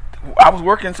and I was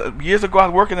working years ago. I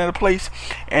was working at a place,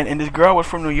 and this girl was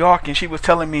from New York, and she was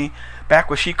telling me back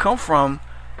where she come from,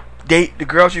 the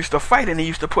girls used to fight, and they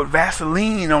used to put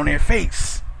Vaseline on their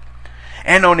face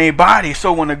and on their body,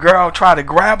 so when the girl tried to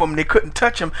grab them, they couldn't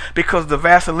touch them because the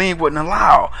Vaseline wouldn't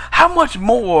allow. How much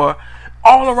more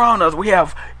all around us we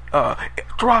have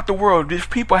throughout the world? These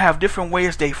people have different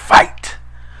ways they fight,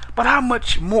 but how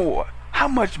much more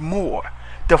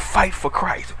the fight for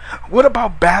Christ? What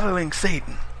about battling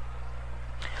Satan?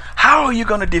 How are you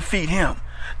going to defeat him?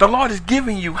 The Lord is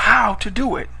giving you how to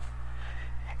do it.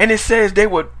 And it says they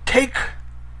would take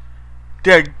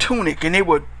their tunic and they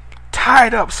would tie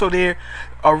it up so they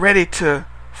are ready to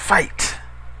fight.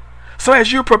 So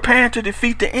as you're preparing to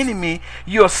defeat the enemy,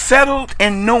 you're settled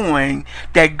in knowing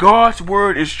that God's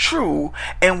word is true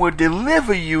and will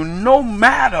deliver you no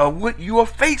matter what you are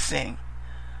facing.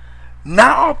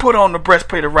 Now I'll put on the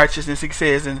breastplate of righteousness, it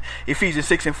says in Ephesians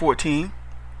 6:14.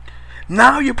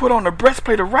 Now you put on the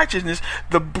breastplate of righteousness.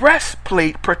 The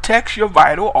breastplate protects your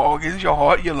vital organs, your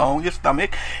heart, your lungs, your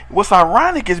stomach. What's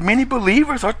ironic is many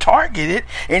believers are targeted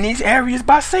in these areas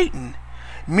by Satan.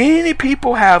 Many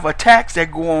people have attacks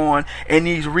that go on in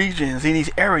these regions, in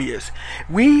these areas.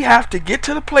 We have to get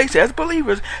to the place as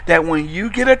believers that when you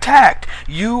get attacked,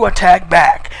 you attack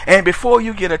back. And before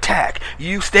you get attacked,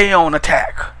 you stay on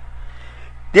attack.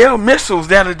 There are missiles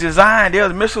that are designed. There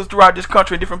are missiles throughout this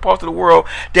country, in different parts of the world,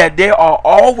 that they are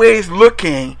always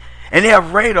looking, and they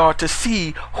have radar to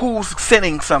see who's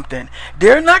sending something.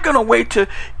 They're not going to wait to.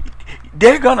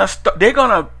 They're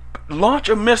gonna launch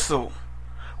a missile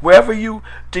wherever you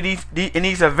in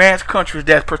these advanced countries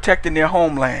that's protecting their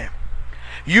homeland.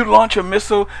 You launch a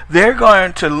missile, they're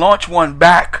going to launch one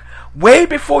back way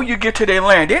before you get to their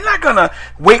land. They're not going to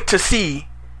wait to see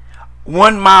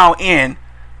 1 mile in,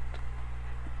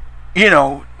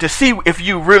 to see if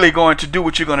you really going to do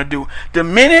what you're going to do. The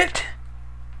minute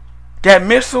that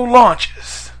missile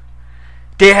launches,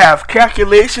 they have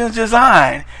calculations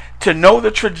designed to know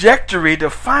the trajectory, to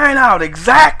find out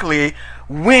exactly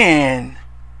when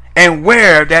and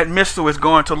where that missile is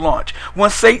going to launch.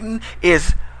 When Satan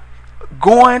is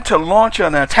going to launch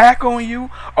an attack on you,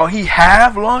 or he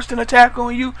have launched an attack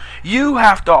on you, you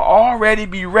have to already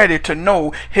be ready to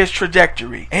know his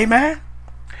trajectory. Amen.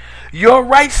 Your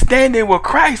right standing with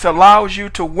Christ allows you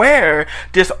to wear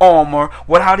this armor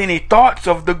without any thoughts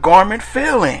of the garment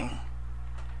failing.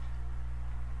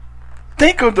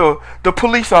 Think of the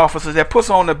police officers that puts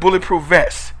on the bulletproof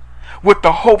vest with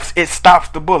the hopes it stops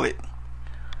the bullet.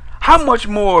 How much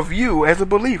more of you as a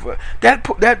believer? That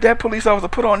police officer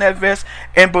put on that vest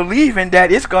and believing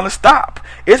that it's going to stop.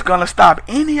 It's going to stop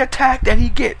any attack that he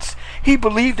gets. He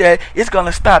believed that it's going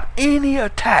to stop any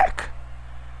attack.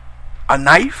 A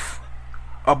knife?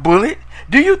 A bullet?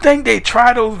 Do you think they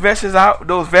try those vests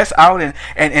out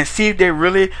and see if they're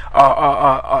really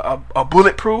a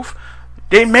bulletproof?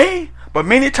 They may, but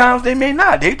many times they may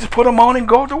not. They just put them on and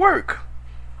go to work.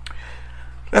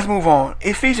 Let's move on.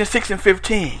 Ephesians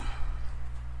 6:15.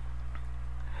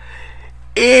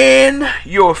 In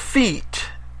your feet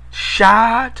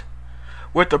shod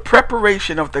with the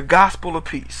preparation of the gospel of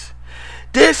peace.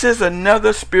 This is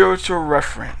another spiritual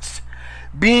reference.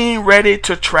 Being ready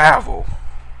to travel.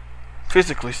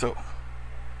 Physically so.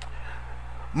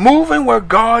 Moving where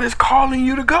God is calling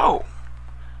you to go.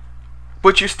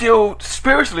 But you're still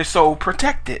spiritually so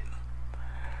protected.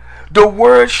 The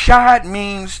word shod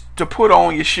means to put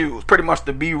on your shoes. Pretty much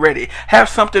to be ready. Have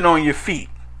something on your feet.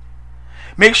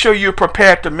 Make sure you're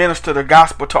prepared to minister the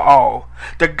gospel to all.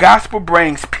 The gospel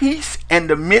brings peace in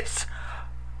the midst,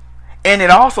 and it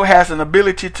also has an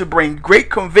ability to bring great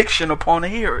conviction upon the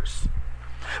hearers.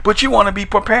 But you want to be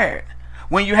prepared.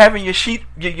 When you're having your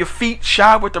feet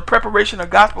shod with the preparation of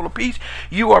gospel of peace,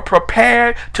 you are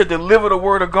prepared to deliver the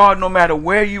word of God no matter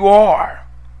where you are.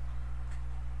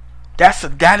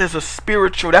 That is a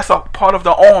spiritual, that's a part of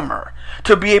the armor.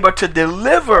 To be able to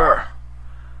deliver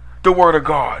the word of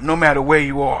God no matter where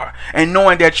you are, and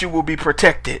knowing that you will be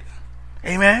protected.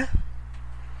 Amen.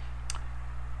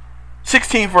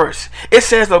 16th verse. It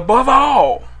says, above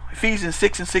all, Ephesians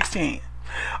 6:16,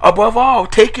 above all,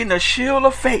 taking the shield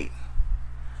of faith,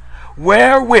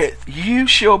 wherewith you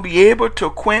shall be able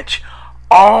to quench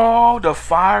all the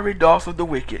fiery darts of the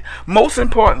wicked. Most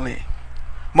importantly,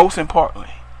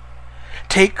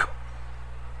 take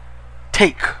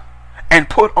and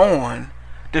put on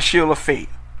the shield of faith.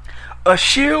 A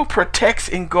shield protects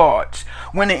and guards.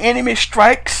 When the enemy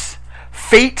strikes,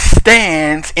 faith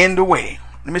stands in the way.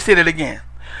 Let me say that again.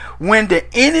 When the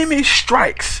enemy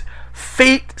strikes,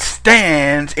 faith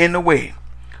stands in the way.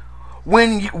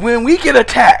 When we get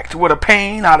attacked with a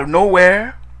pain out of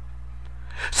nowhere,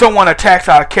 someone attacks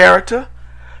our character,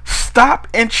 stop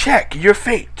and check your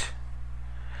faith.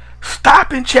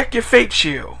 Stop and check your faith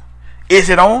shield. Is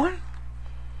it on?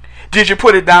 Did you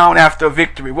put it down after a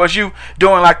victory? Was you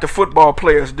doing like the football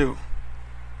players do?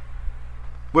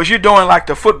 Was you doing like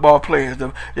the football players?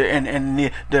 The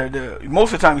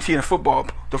most of the time you see in the football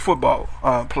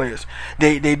players,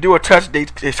 they do a touch,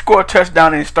 they score a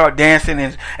touchdown and start dancing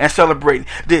and celebrating.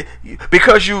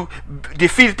 Because you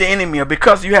defeated the enemy, or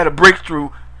because you had a breakthrough.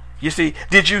 You see,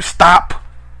 did you stop?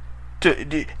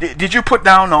 Did you put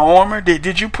down the armor?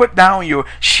 Did you put down your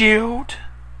shield?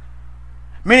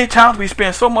 Many times we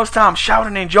spend so much time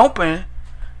shouting and jumping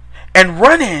and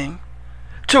running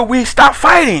till we stop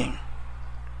fighting.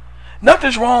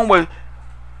 Nothing's wrong with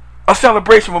a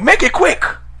celebration, but make it quick.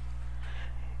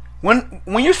 When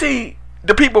you see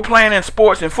the people playing in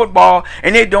sports and football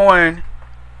and they're doing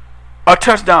a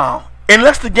touchdown,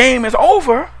 unless the game is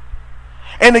over,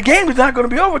 and the game is not going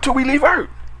to be over till we leave Earth.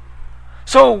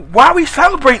 So why are we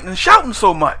celebrating and shouting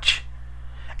so much?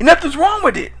 And nothing's wrong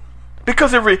with it.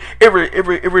 Because it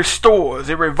restores,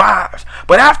 it revives.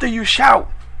 But after you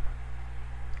shout,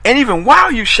 and even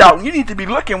while you shouting, you need to be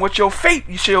looking with your faith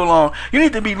you shield on. You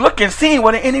need to be looking, seeing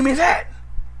where the enemy's at.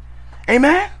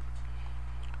 Amen?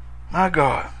 My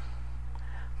God.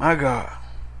 My God.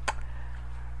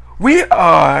 We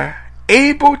are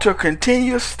able to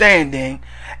continue standing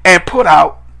and put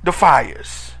out the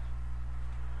fires.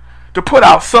 To put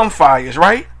out some fires,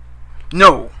 right?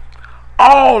 No.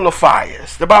 All the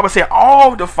fires. The Bible says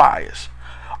all the fires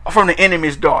from the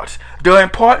enemy's darts. The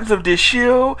importance of this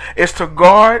shield is to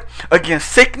guard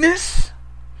against sickness,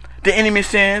 the enemy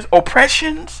sends,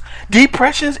 oppressions,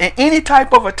 depressions, and any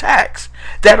type of attacks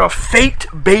that are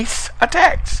faith-based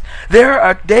attacks. They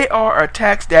are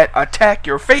attacks that attack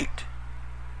your faith.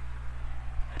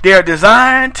 They are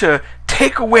designed to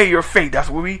take away your faith. That's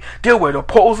what we deal with.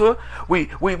 Opposer. We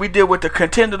deal with the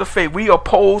contender of the faith. We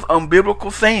oppose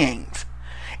unbiblical sayings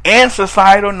and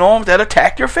societal norms that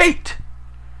attack your faith.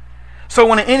 So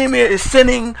when the enemy is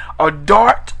sending a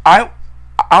dart out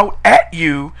at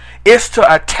you, it's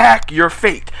to attack your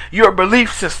faith, your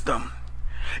belief system.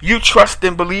 You trust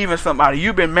and believe in somebody.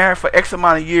 You've been married for X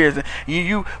amount of years, and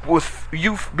you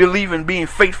believe in being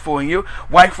faithful, and your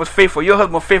wife was faithful, your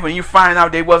husband was faithful, and you find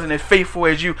out they wasn't as faithful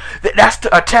as you. That's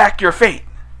to attack your faith.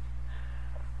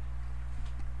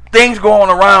 Things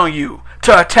going around you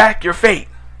to attack your faith.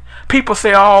 People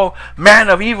say all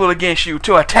manner of evil against you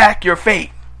to attack your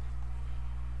faith.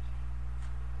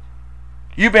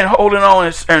 You've been holding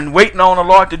on and waiting on the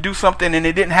Lord to do something, and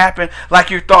it didn't happen like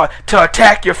you thought, to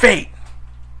attack your faith.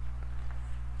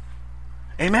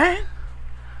 Amen.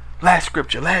 Last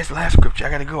scripture. Last scripture. I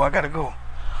gotta go.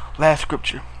 Last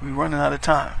scripture. We're running out of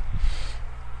time.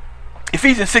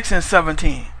 Ephesians 6 and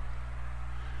 17.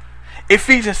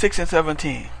 Ephesians 6 and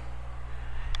 17.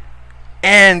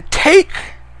 And take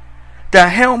the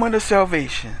helmet of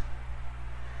salvation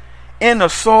and the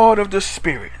sword of the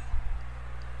Spirit,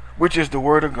 which is the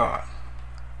word of God.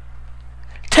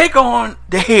 Take on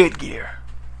the headgear,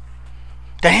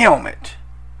 the helmet.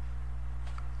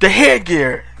 The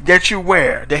headgear that you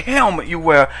wear, the helmet you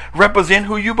wear, represent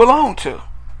who you belong to.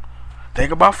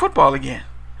 Think about football again.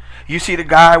 You see the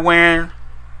guy wearing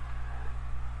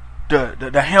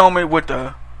the helmet with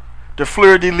the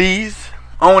fleur-de-lis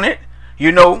on it.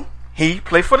 You know he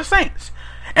plays for the Saints.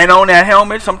 And on that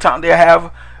helmet, sometimes they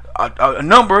have a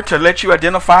number to let you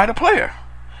identify the player.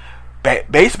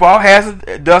 Baseball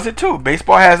does it too.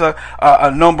 Baseball has a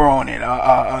number on it,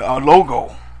 a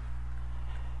logo.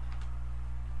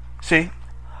 See,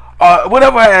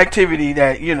 whatever activity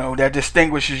that that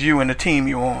distinguishes you and the team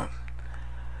you're on,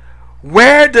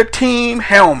 wear the team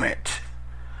helmet,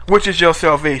 which is your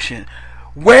salvation.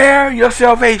 Wear your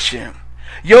salvation.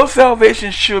 Your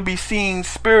salvation should be seen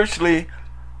spiritually.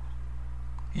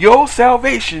 Your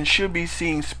salvation should be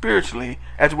seen spiritually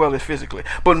as well as physically,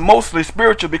 but mostly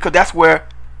spiritual, because that's where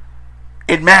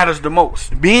it matters the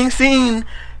most. Being seen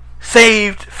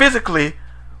saved physically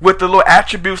with the little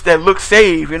attributes that look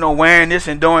saved, wearing this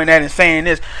and doing that and saying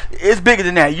this, it's bigger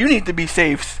than that. You need to be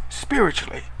saved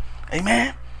spiritually.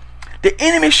 Amen. The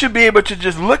enemy should be able to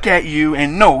just look at you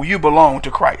and know you belong to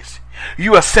Christ.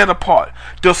 You are set apart.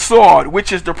 The sword,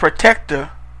 which is the protector.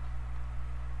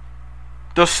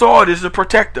 The sword is the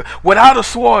protector. Without a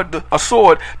sword,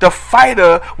 the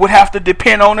fighter would have to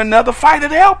depend on another fighter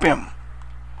to help him.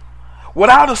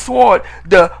 Without a sword,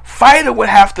 the fighter would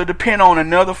have to depend on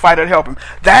another fighter to help him.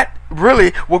 That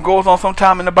really what goes on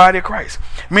sometime in the body of Christ.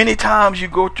 Many times you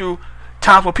go through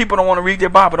times where people don't want to read their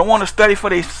Bible, don't want to study for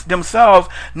themselves.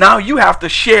 Now you have to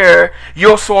share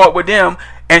your sword with them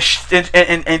and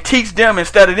teach them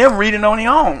instead of them reading on their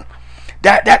own.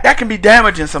 That can be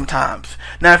damaging sometimes.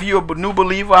 Now, if you're a new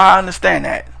believer, I understand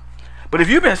that. But if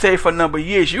you've been saved for a number of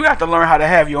years, you have to learn how to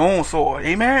have your own sword.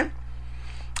 Amen?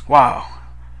 Wow.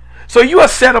 So you are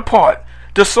set apart.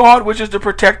 The sword, which is the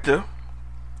protector.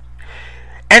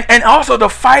 And also the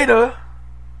fighter.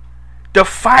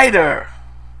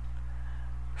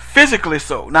 Physically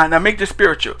so. Now make this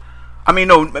spiritual.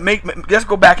 Let's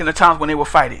go back in the times when they were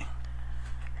fighting.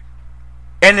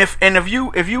 And if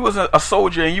you was a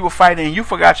soldier and you were fighting and you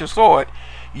forgot your sword,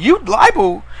 you're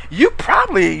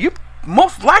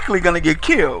most likely gonna get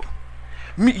killed.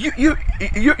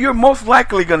 You're most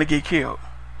likely gonna get killed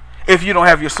if you don't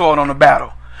have your sword on the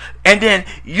battle. And then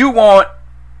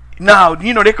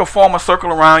they could form a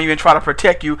circle around you and try to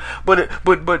protect you,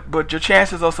 but your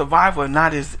chances of survival are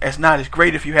not as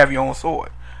great if you have your own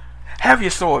sword. Have your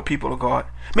sword, people of God.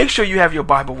 Make sure you have your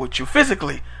Bible with you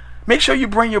physically. Make sure you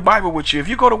bring your Bible with you. If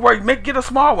you go to work, get a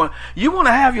small one. You want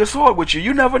to have your sword with you.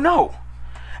 You never know.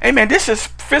 Amen. This is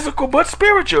physical but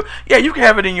spiritual. Yeah, you can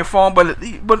have it in your phone, but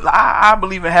I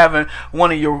believe in having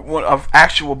one of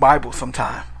actual Bible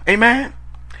sometime. Amen.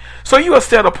 So you are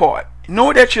set apart.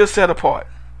 Know that you're set apart.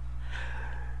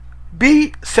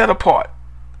 Be set apart.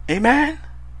 Amen.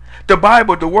 The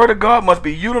Bible, the Word of God, must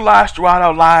be utilized throughout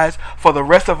our lives for the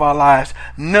rest of our lives.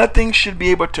 Nothing should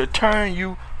be able to turn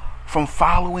you from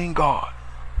following God.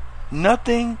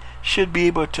 Nothing should be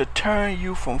able to turn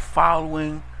you from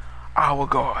following our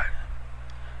God.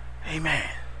 Amen.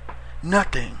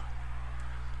 Nothing.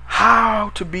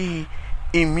 How to be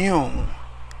immune.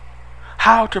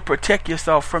 How to protect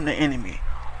yourself from the enemy.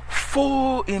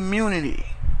 Full immunity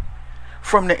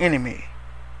from the enemy.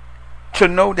 To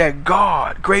know that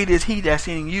God, greater is He that's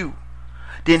in you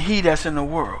than he that's in the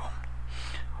world.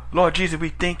 Lord Jesus, we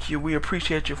thank you. We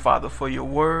appreciate you, Father, for your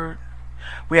word.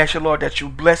 We ask you, Lord, that you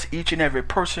bless each and every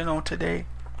person on today.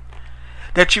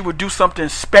 That you would do something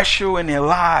special in their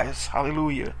lives.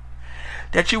 Hallelujah.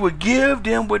 That you would give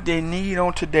them what they need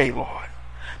on today, Lord.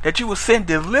 That you would send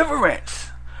deliverance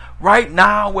right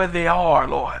now where they are,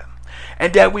 Lord.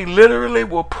 And that we literally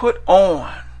will put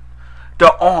on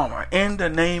the armor in the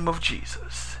name of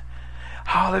Jesus.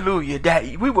 Hallelujah.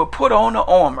 That we will put on the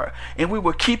armor and we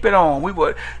will keep it on. We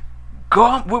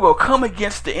will come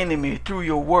against the enemy through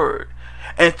your word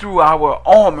and through our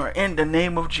armor in the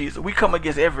name of Jesus. We come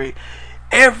against every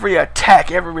attack,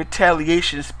 every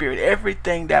retaliation spirit,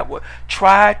 everything that would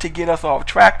try to get us off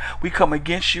track. We come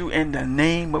against you in the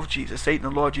name of Jesus. Satan,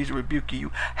 the Lord Jesus, rebuke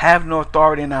you. Have no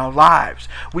authority in our lives.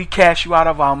 We cast you out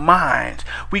of our minds.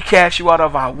 We cast you out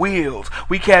of our wills.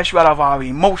 We cast you out of our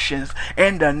emotions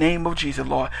in the name of Jesus,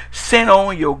 Lord. Send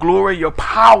on your glory, your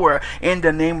power in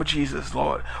the name of Jesus,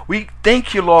 Lord. We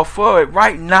thank you, Lord, for it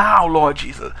right now, Lord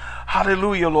Jesus.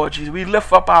 Hallelujah, Lord Jesus. We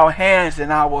lift up our hands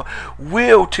and our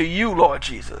will to you, Lord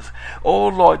Jesus. Oh,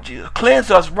 Lord Jesus.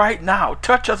 Cleanse us right now.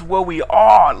 Touch us where we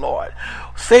are, Lord.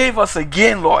 Save us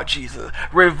again, Lord Jesus.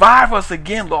 Revive us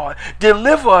again, Lord.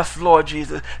 Deliver us, Lord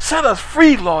Jesus. Set us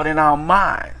free, Lord, in our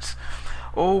minds.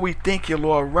 Oh, we thank you,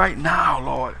 Lord, right now,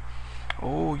 Lord.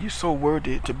 Oh, you're so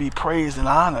worthy to be praised and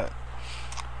honored.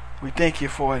 We thank you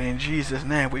for it. In Jesus'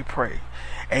 name we pray.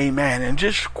 Amen. And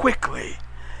just quickly,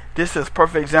 this is a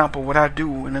perfect example of what I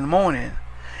do in the morning.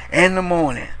 In the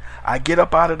morning, I get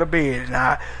up out of the bed and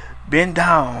I bend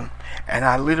down and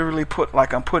I literally put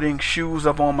like I'm putting shoes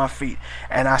up on my feet.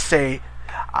 And I say,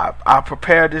 I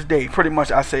prepare this day. Pretty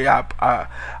much I say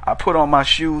I put on my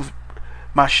shoes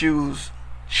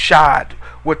shod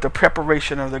with the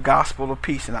preparation of the gospel of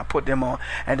peace. And I put them on.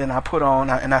 And then I put on,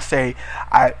 and I say,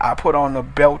 I put on the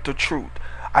belt of truth.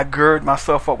 I gird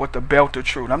myself up with the belt of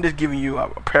truth. I'm just giving you a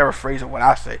paraphrase of what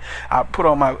I say. I put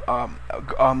on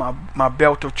my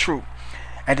belt of truth,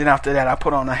 and then after that, I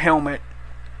put on a helmet.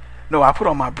 No, I put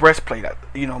on my breastplate.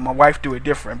 You know, my wife do it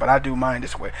different, but I do mine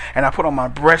this way. And I put on my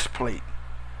breastplate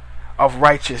of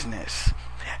righteousness,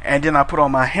 and then I put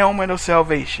on my helmet of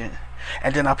salvation,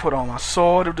 and then I put on my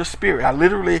sword of the Spirit. I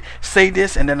literally say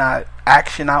this, and then I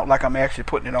action out like I'm actually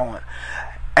putting it on,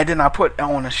 and then I put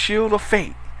on a shield of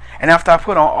faith. And after I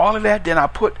put on all of that, then I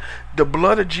put the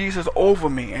blood of Jesus over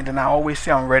me. And then I always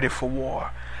say I'm ready for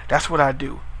war. That's what I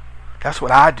do. That's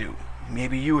what I do.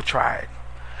 Maybe you will try it.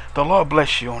 The Lord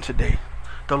bless you on today.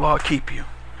 The Lord keep you.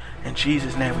 In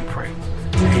Jesus' name we pray.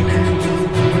 Amen.